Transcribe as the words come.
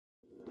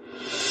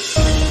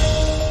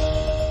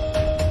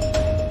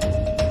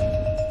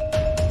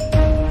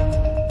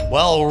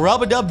Well,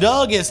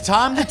 Rub-a-Dub-Dug, it's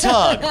time to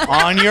tug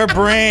on your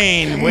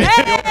brain with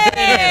your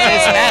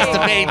It's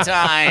masturbate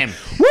time.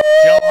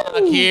 Joe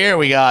Hawk here.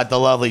 We got the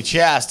lovely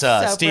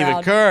Chasta, So Stephen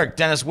proud. Kirk,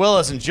 Dennis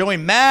Willis, and Joey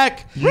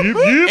Mack.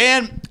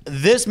 And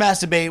this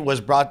masturbate was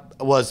brought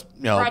to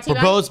you by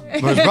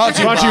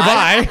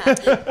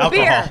alcohol.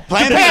 Beer.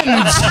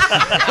 Depends.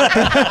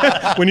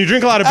 When you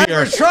drink a lot of beer,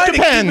 We're trying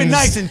depends. to keep it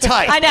nice and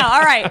tight. I know.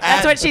 All right.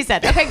 That's what she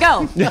said. Okay,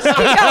 go. Keep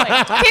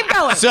going. Keep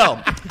going.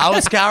 So I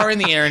was scouring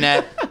the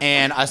internet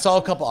and I saw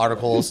a couple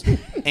articles.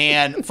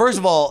 And first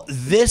of all,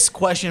 this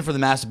question for the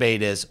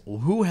masturbate is,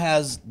 who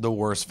has the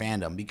worst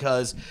fandom?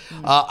 Because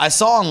I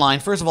saw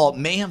online, first of all,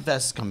 Mayhem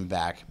Fest is coming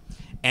back.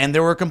 And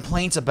there were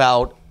complaints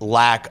about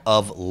lack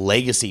of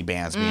legacy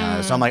bands being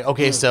on it. So I'm like,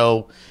 okay,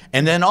 so...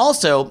 And then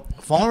also,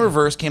 Fallen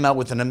Reverse came out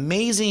with an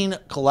amazing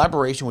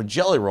collaboration with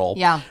Jelly Roll.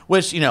 Yeah.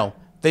 Which, you know,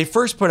 they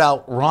first put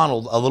out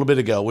Ronald a little bit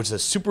ago, which is a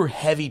super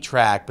heavy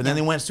track. But then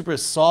they went super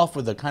soft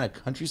with a kind of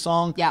country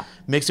song. Yeah.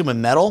 Mixed it with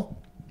metal.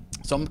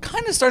 So I'm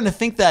kind of starting to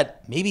think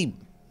that maybe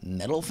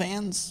metal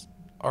fans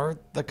are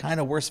the kind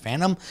of worst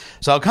fandom.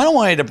 So I kind of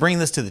wanted to bring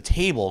this to the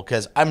table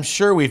because I'm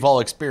sure we've all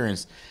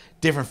experienced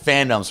different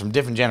fandoms from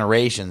different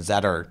generations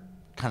that are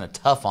kind of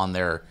tough on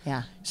their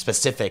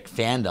specific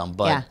fandom.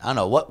 But I don't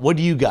know, what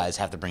do you guys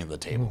have to bring to the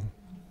table?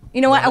 You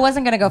know what? I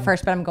wasn't going to go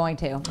first, but I'm going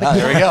to.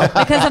 There we go.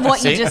 Because of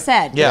what you just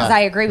said. Yeah. Because I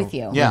agree with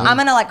you. Yeah. I'm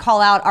going to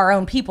call out our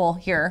own people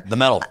here. The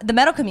metal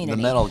community.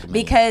 The metal community.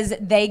 Because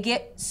they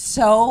get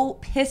so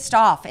pissed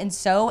off and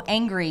so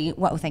angry.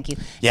 Well, thank you.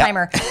 Yeah.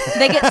 Timer.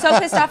 They get so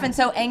pissed off and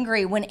so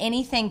angry when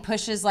anything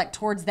pushes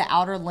towards the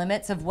outer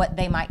limits of what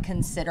they might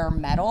consider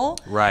metal.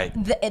 Right.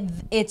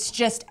 It's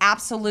just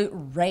absolute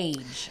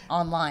rage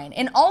online.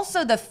 And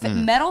also the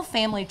metal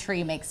family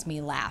tree makes me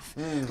laugh.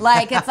 It's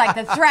like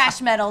the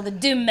thrash metal, the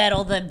doom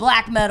metal, the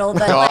black metal, the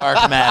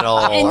dark metal,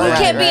 and you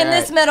can't be in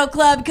this metal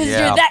club because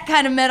Yeah. you're that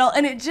kind of metal,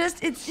 and it's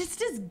just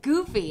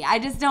goofy. I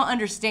just don't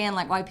understand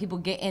why people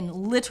get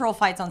in literal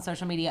fights on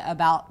social media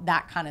about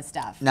that kind of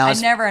stuff. Now, I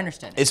never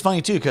understood. It's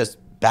funny too because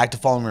back to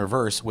Fallen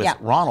Reverse with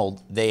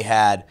Ronald, they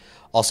had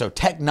also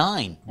Tech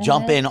Nine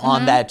jump in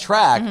on that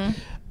track.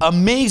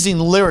 Amazing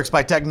lyrics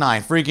by Tech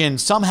Nine. Freaking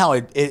somehow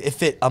it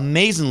fit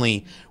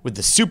amazingly with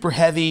the super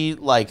heavy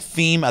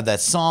theme of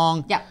that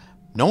song. Yeah.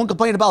 No one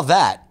complained about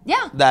that.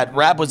 Yeah. That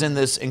rap was in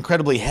this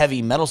incredibly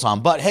heavy metal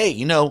song. But hey,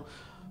 you know,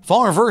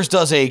 Fallen Reverse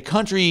does a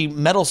country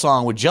metal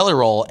song with Jelly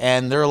Roll,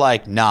 and they're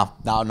like, not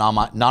on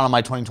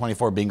my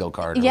 2024 bingo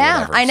card. Or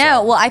whatever, I know.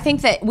 So. Well, I think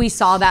that we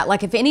saw that.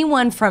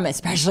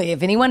 Especially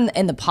if anyone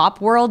in the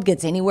pop world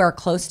gets anywhere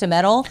close to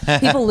metal,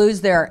 people lose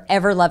their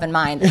ever-loving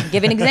mind. I'll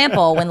give you an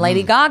example. When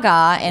Lady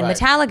Gaga and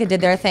Metallica did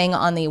their thing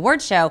on the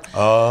award show.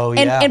 Oh,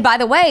 yeah. And by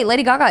the way,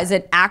 Lady Gaga is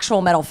an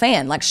actual metal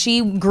fan.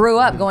 She grew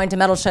up going to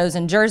metal shows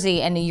in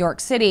Jersey and New York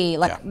City.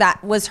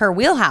 That was her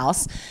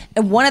wheelhouse.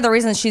 And one of the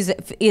reasons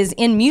is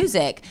in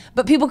music.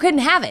 But people couldn't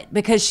have it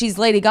because she's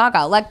Lady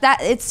Gaga.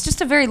 It's just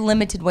a very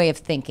limited way of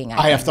thinking.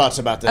 I have thoughts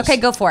about this. Okay,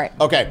 go for it.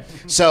 Okay,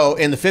 so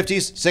in the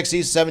 50s,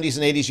 60s, 70s,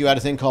 and 80s, you had a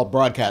thing called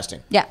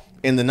broadcasting. Yeah.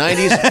 In the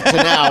 90s to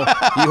now,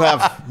 you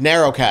have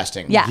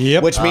narrowcasting. Yeah.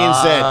 Yep. Which means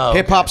that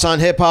hip-hop's on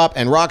hip-hop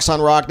and rock's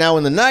on rock. Now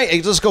in the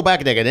let's go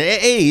back a decade.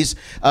 In the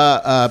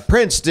 80s,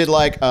 Prince did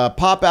a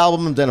pop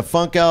album, then a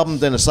funk album,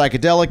 then a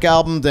psychedelic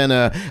album,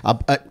 then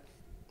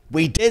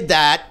we did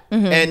that,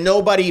 and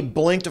nobody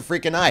blinked a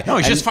freaking eye. No,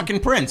 he's just fucking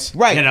Prince.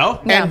 Right. You know?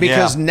 And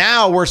because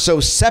now we're so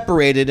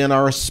separated in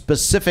our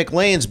specific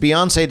lanes,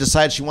 Beyonce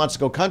decides she wants to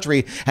go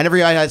country, and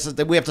every guy says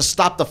that we have to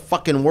stop the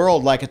fucking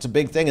world like it's a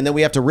big thing, and then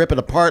we have to rip it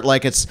apart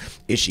like is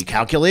she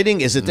calculating?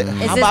 Is it,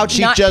 how about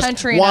she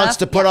just wants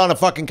to put on a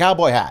fucking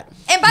cowboy hat?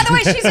 And by the way,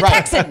 she's a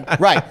Texan.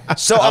 Right.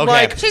 So I'm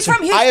like, she's from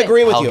Houston. I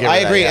agree with you. I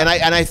agree.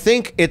 That, and I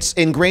think it's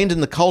ingrained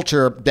in the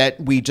culture that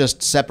we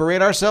just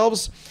separate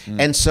ourselves.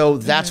 And so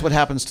that's what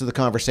happens to the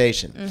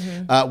conversation.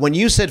 When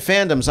you said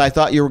fandoms, I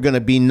thought you were going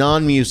to be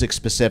non-music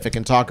specific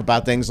and talk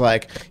about things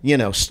like,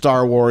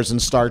 Star Wars and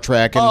Star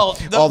Trek and all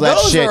that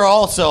those shit. Those are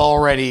also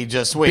already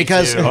just way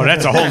because too.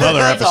 that's a whole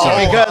other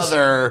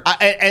episode.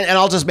 And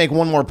I'll just make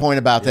one more point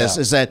about this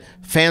is that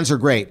fans are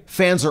great.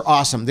 Fans are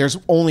awesome. There's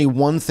only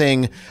one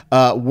thing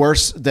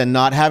worse than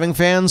not having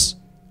fans,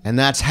 and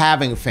that's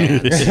having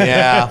fans.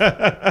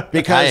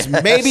 Because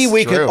maybe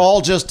we could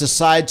all just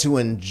decide to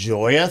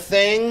enjoy a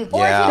thing.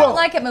 Or if you don't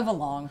like it, move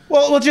along.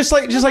 Well, just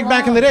like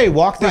back in the day,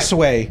 Walk This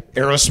Way,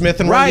 Aerosmith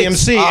and Run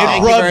DMC.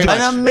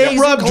 It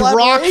rubbed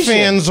rock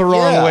fans the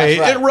wrong way.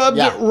 Right. It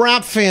rubbed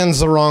rap fans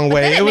the wrong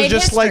way. It was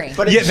just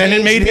then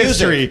it made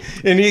history.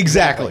 And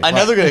exactly.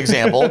 Another good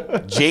example,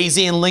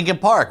 Jay-Z and Linkin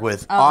Park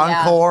with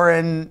Encore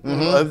and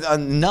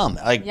Numb.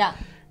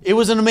 It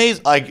was an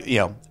amazing,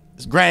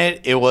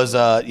 granted, it was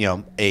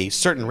a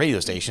certain radio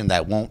station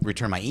that won't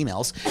return my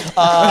emails.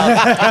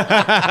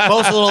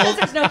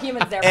 There's no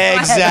humans there.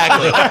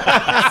 Exactly.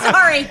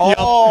 Sorry.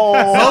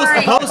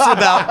 Most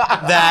about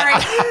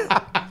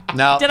that.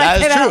 No, Did I that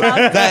say is that true. out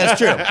loud? That is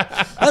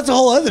true. That's a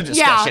whole other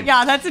discussion.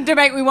 Yeah, that's a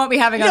debate we won't be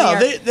having on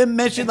here. They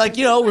mentioned, like,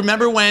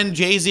 remember when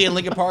Jay-Z and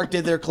Linkin Park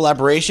did their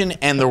collaboration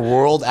and the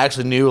world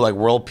actually knew, like,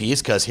 world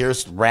peace because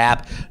here's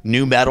rap,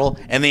 new metal,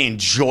 and they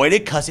enjoyed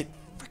it because it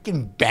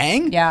freaking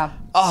banged? Yeah.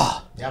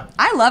 Oh. Yeah.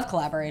 I love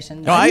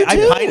collaboration. No,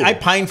 I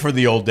pine for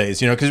the old days,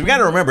 because we got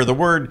to remember the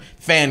word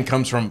fan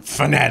comes from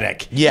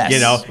fanatic.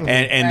 Yes.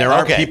 And there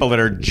are people that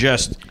are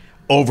just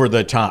over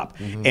the top.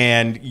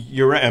 And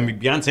you're right. I mean,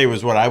 Beyonce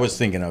was what I was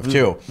thinking of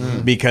too,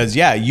 because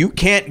you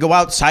can't go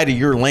outside of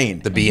your lane.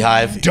 The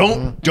Beehive.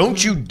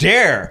 Don't you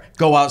dare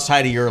go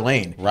outside of your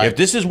lane. Right. If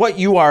this is what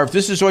you are, if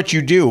this is what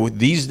you do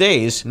these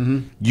days,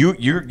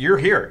 you're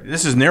here.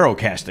 This is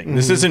narrowcasting.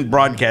 This isn't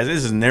broadcast.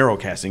 This is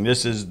narrowcasting.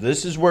 This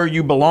is where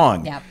you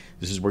belong. Yep.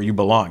 This is where you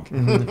belong.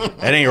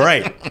 That ain't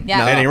right.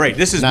 Yeah. That ain't right.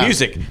 This is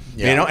music,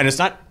 Yeah. and it's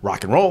not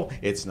rock and roll.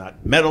 It's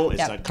not metal. It's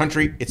Yep. not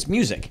country. It's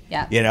music.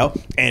 Yeah.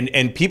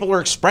 And people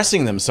are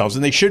expressing themselves,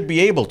 and they should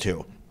be able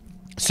to.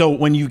 So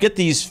when you get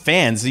these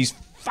fans, these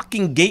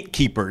fucking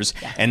gatekeepers,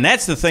 and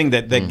that's the thing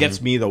that gets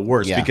me the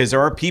worst, because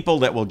there are people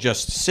that will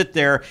just sit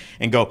there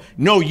and go,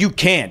 no, you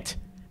can't,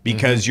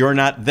 because you're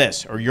not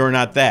this or you're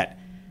not that.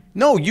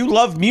 No, you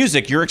love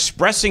music. You're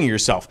expressing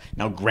yourself.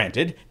 Now,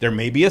 granted, there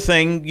may be a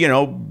thing,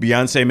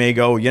 Beyonce may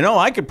go,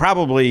 I could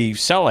probably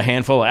sell a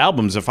handful of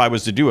albums if I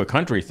was to do a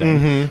country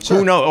thing.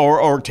 Who knows?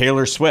 Or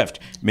Taylor Swift,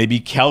 maybe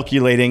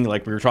calculating,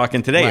 like we were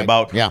talking today,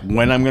 about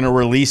when I'm going to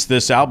release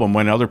this album,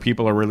 when other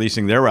people are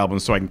releasing their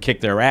albums so I can kick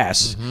their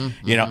ass.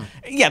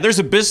 Yeah, there's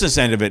a business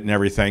end of it and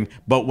everything.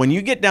 But when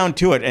you get down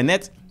to it, and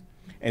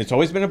it's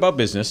always been about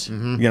business.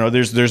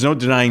 There's no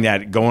denying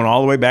that. Going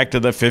all the way back to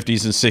the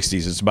 50s and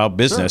 60s, it's about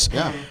business. Sure,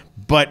 yeah.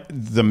 But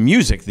the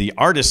music, the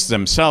artists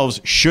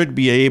themselves should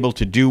be able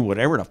to do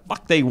whatever the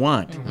fuck they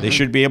want. They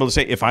should be able to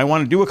say, if I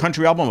want to do a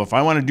country album, if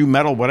I want to do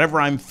metal,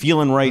 whatever I'm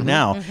feeling right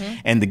now,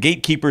 and the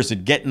gatekeepers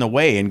that get in the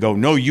way and go,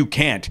 no, you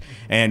can't.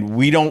 And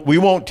we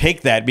won't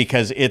take that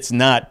because it's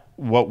not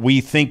what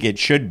we think it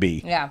should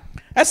be. Yeah.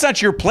 That's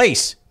not your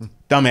place,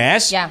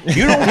 dumbass. Yeah.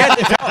 You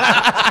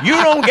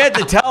don't get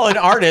to tell an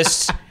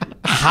artist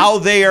how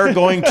they are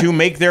going to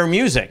make their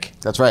music.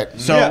 That's right.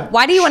 So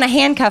Why do you want to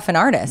handcuff an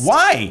artist?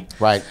 why?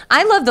 Right.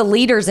 I love the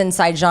leaders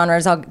inside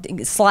genres.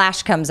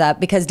 Slash comes up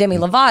because Demi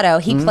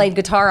Lovato, he played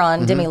guitar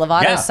on Demi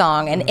Lovato's Yeah.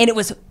 song, and it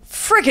was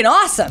freaking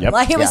awesome. Yep.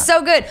 Like, it was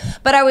so good.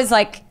 But I was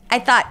like, I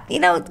thought,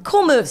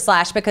 cool move,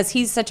 Slash, because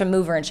he's such a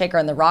mover and shaker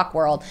in the rock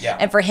world. Yeah.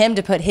 And for him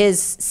to put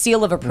his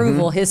seal of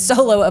approval, his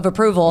solo of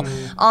approval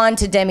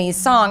onto Demi's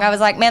song, I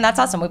was like, man, that's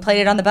awesome. We played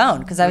it on the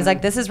bone because I was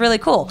like, this is really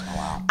cool. Oh,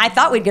 wow. I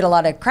thought we'd get a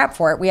lot of crap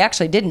for it. We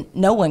actually didn't.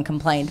 No one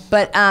complained.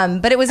 But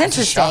it was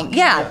interesting.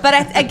 Yeah.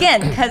 But again,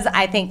 because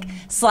I think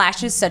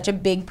Slash is such a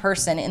big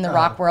person in the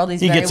rock world.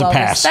 He's He very gets a well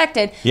pass.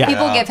 respected. Yeah.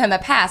 People give him a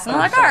pass. And I'm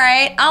like, all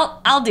right,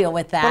 I'll deal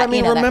with that. But I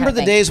mean, that remember kind of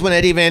the thing. days when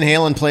Eddie Van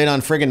Halen played on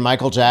friggin'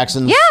 Michael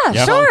Jackson's?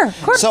 Yeah, sure. Of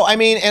course. So I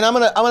mean, and I'm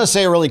gonna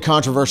say a really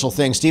controversial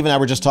thing. Steve and I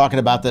were just talking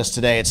about this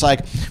today. It's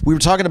like we were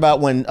talking about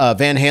when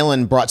Van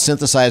Halen brought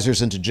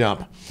synthesizers into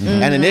Jump,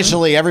 and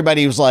initially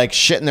everybody was like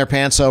shitting their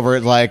pants over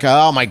it, like,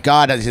 oh my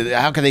god,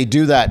 how can they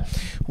do that?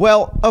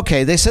 Well,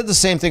 okay, they said the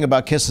same thing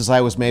about Kiss as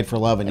I Was Made for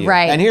Loving You.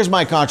 Right. And here's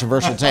my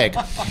controversial take.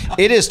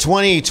 It is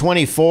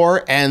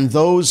 2024, and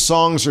those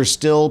songs are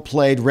still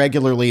played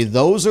regularly.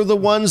 Those are the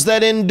ones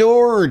that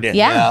endured.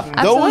 Yeah, Those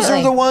absolutely.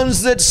 are the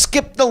ones that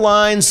skipped the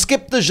line,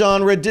 skipped the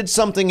genre, did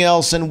something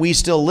else, and we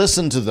still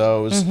listen to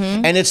those.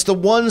 And it's the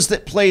ones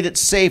that played it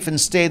safe and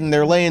stayed in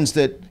their lanes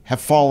that have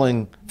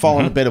fallen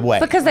a bit away.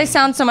 Because they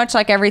sound so much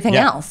like everything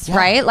else,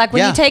 right? Like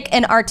when you take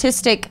an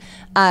artistic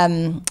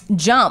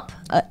jump.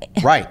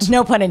 Right.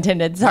 No pun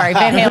intended. Sorry,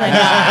 Van Halen.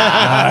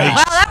 Wow,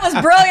 that was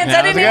brilliant.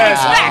 I didn't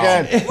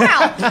even expect.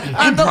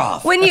 Wow.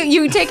 But when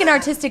you take an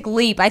artistic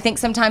leap, I think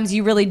sometimes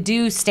you really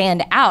do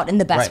stand out in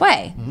the best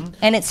way,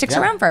 and it sticks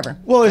around forever.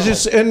 Well, it's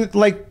just, and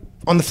like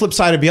on the flip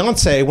side of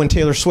Beyonce, when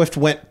Taylor Swift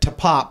went to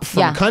pop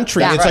from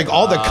country, it's like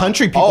all the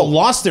country people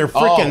lost their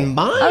freaking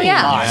mind. Oh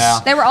yeah.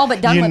 They were all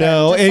but done with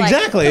her. Just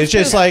exactly. Like, it's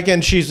just like,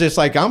 and she's just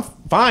like, I'm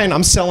fine.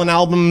 I'm selling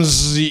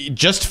albums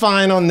just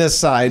fine on this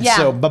side. Yeah.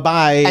 So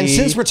bye-bye. And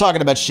since we're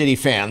talking about shitty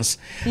fans,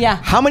 Yeah.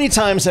 how many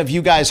times have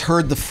you guys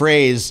heard the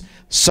phrase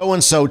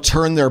so-and-so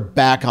turn their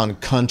back on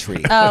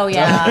country? Oh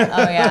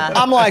yeah.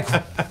 I'm like,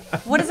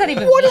 What does that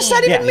even mean? what does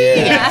that even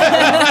mean?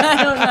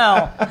 I don't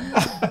know.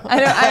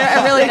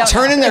 I really don't.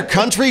 Turn in their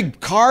country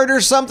card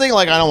or something?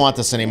 Like, I don't want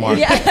this anymore.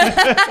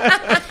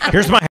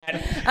 Here's my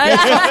hat.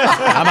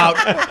 I'm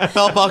out.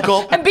 Belt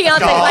buckle. And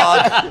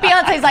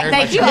Beyonce's like,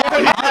 thank you.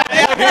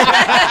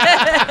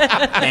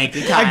 Thank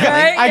you,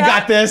 I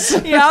got this.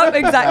 Yep,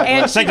 exactly.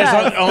 And It's she like does.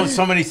 there's only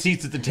so many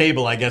seats at the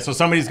table, I guess. So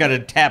somebody's got to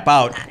tap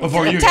out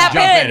before you Tap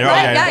can jump in.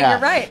 right? Okay. Yeah, you're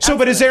right. So,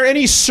 but is there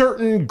any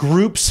certain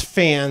groups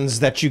fans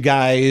that you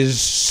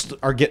guys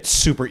get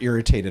super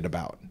irritated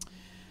about?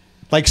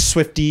 Like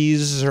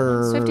Swifties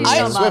or... Swifties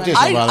don't bother me. Swifties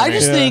don't bother I me.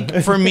 just think,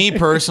 for me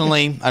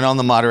personally, I know I'm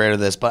the moderator of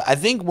this, but I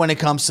think when it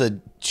comes to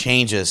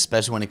changes,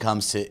 especially when it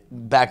comes to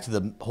back to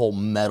the whole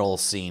metal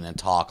scene and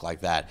talk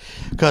like that.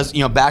 Because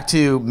back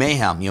to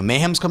Mayhem.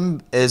 Mayhem's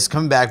coming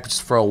back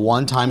just for a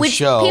one-time Which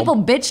show. people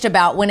bitched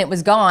about when it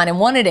was gone and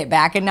wanted it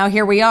back, and now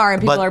here we are,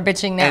 and people are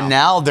bitching now. And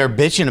now they're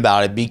bitching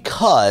about it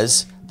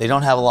because they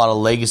don't have a lot of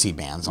legacy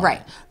bands on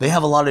it. They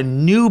have a lot of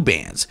new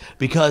bands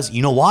because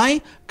you know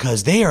why?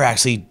 Because they are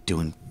actually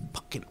doing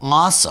fucking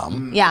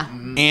awesome. Yeah.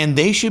 And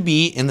they should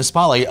be in the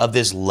spotlight of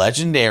this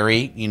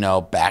legendary,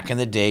 back in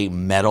the day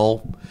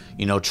metal,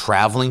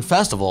 traveling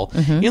festival.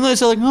 They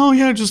say like, oh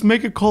yeah, just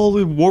make it called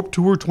the Warped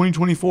Tour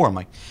 2024. I'm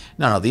like,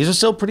 no, these are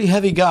still pretty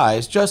heavy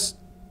guys. Just,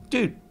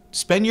 dude,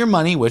 spend your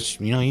money, which,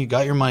 you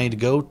got your money to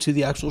go to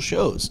the actual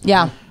shows.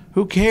 Yeah.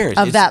 Who cares?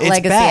 Of that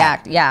legacy bad.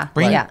 act. Yeah.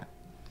 Yeah.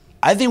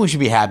 I think we should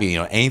be happy.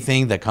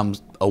 Anything that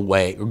comes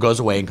away or goes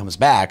away and comes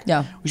back,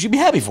 we should be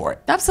happy for it.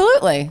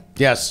 Absolutely.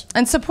 Yes.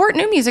 And support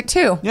new music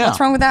too. Yeah. What's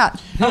wrong with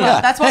that? Yeah.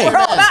 That's what we're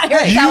all about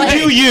here. You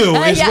do you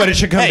is what it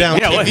should come down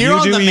to. if you're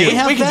on the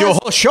Mayhem we can do a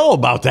whole show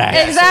about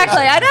that.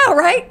 Exactly. I know,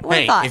 right? What a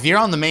Hey, thought. if you're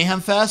on the Mayhem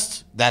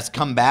Fest that's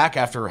come back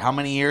after how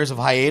many years of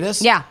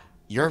hiatus? Yeah.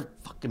 You're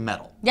fucking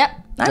metal. Yep.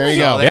 There you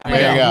go. There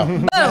you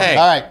go. Hey.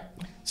 All right.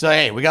 So,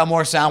 hey, we got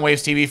more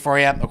Soundwaves TV for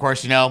you. Of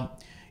course,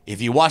 if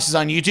you watch this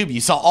on YouTube,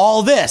 you saw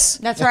all this.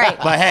 That's right.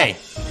 But hey,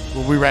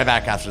 we'll be right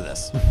back after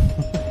this.